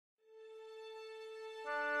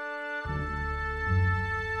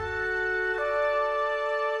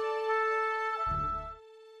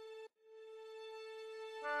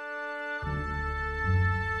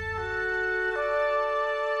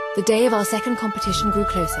The day of our second competition grew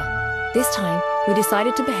closer. This time, we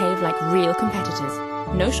decided to behave like real competitors.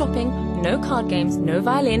 No shopping, no card games, no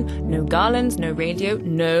violin, no garlands, no radio,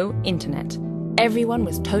 no internet. Everyone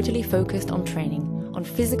was totally focused on training, on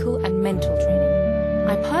physical and mental training.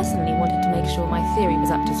 I personally wanted to make sure my theory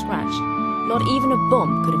was up to scratch. Not even a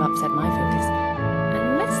bomb could have upset my focus.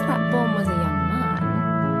 Unless that bomb was a young man.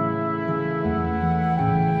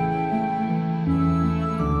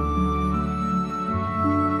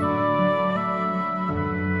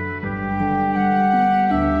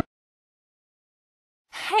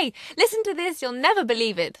 Hey, listen to this, you'll never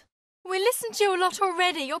believe it. We listened to you a lot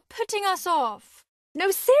already, you're putting us off. No,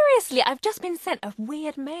 seriously, I've just been sent a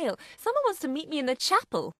weird mail. Someone wants to meet me in the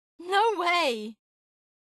chapel. No way.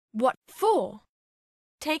 What for?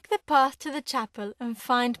 Take the path to the chapel and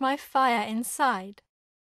find my fire inside.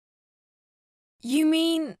 You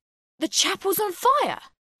mean the chapel's on fire?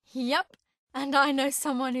 Yep, and I know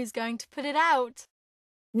someone who's going to put it out.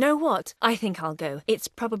 Know what? I think I'll go. It's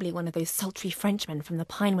probably one of those sultry Frenchmen from the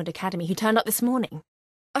Pinewood Academy who turned up this morning.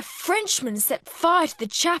 A Frenchman set fire to the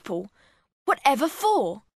chapel? Whatever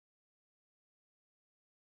for?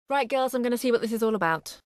 Right, girls, I'm going to see what this is all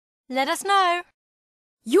about. Let us know.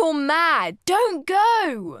 You're mad. Don't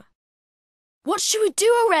go. What should we do,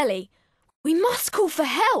 Aurelie? We must call for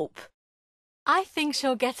help. I think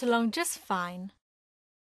she'll get along just fine.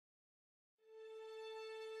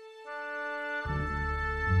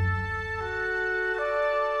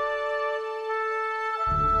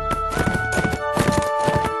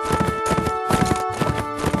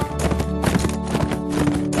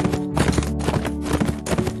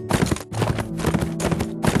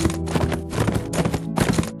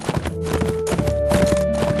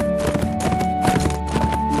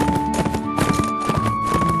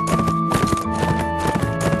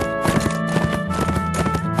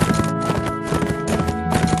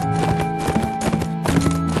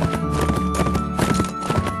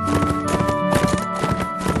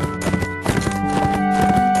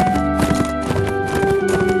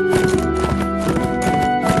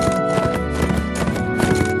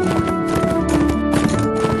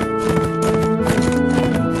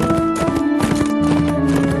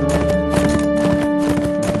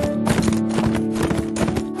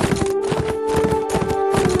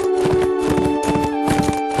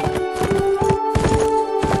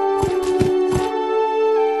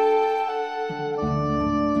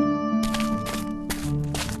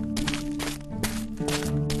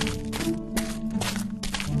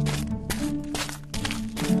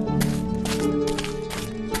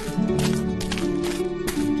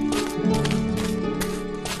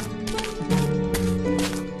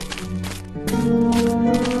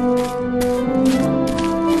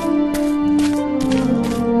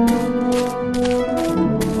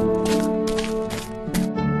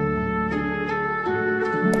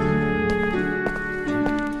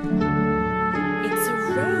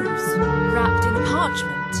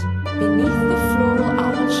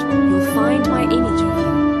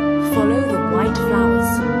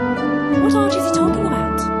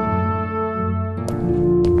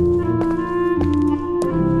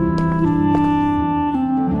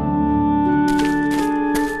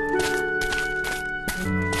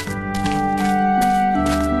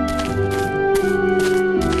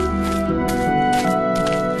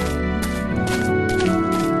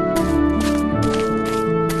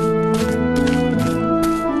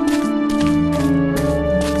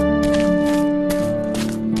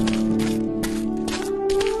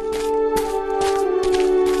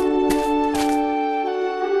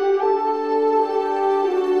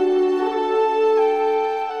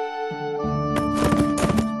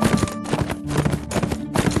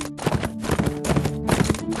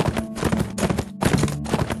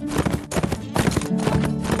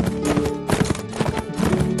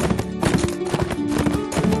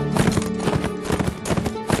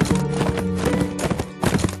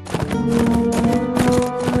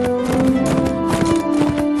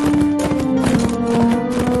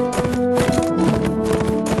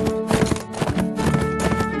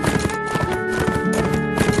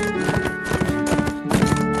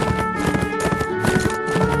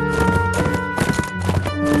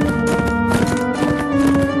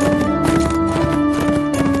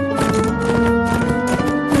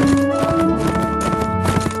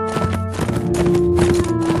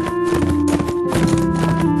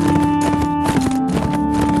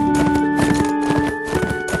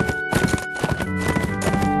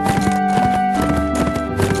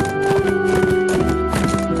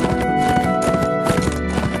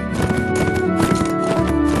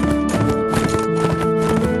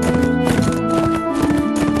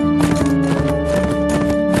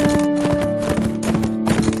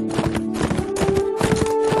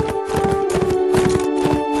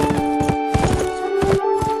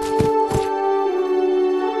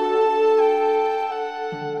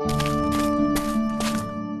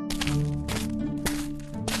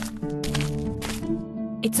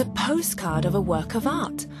 It's a postcard of a work of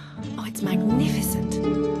art. Oh, it's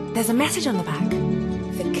magnificent. There's a message on the back.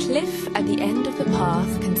 The cliff at the end of the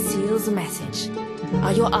path conceals a message.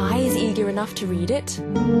 Are your eyes eager enough to read it?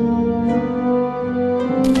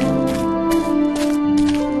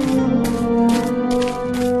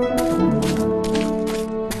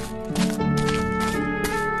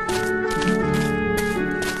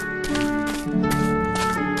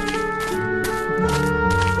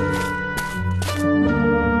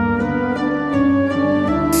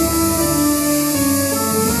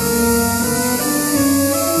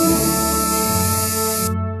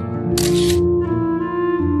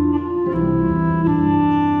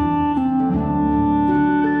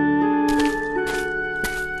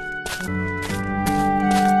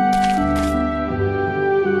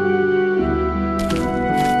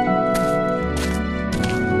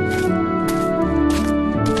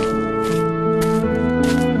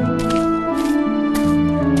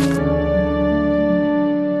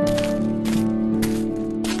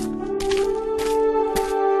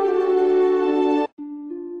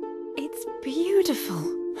 Beautiful.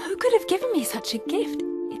 Who could have given me such a gift?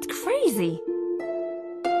 It's crazy.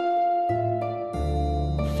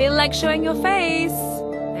 Feel like showing your face?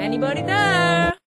 Anybody there?